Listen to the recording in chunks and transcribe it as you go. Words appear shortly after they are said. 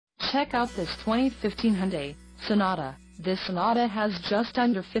Check out this 2015 Hyundai Sonata. This Sonata has just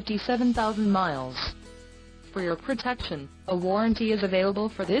under 57,000 miles. For your protection, a warranty is available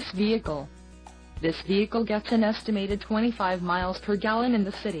for this vehicle. This vehicle gets an estimated 25 miles per gallon in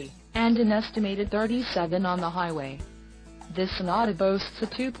the city, and an estimated 37 on the highway. This Sonata boasts a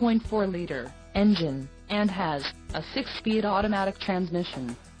 2.4-liter engine, and has a 6-speed automatic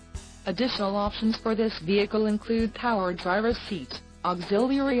transmission. Additional options for this vehicle include power driver's seat,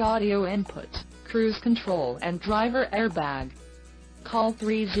 auxiliary audio input, cruise control and driver airbag. Call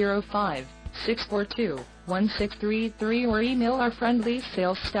 305-642-1633 or email our friendly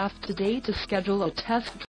sales staff today to schedule a test drive.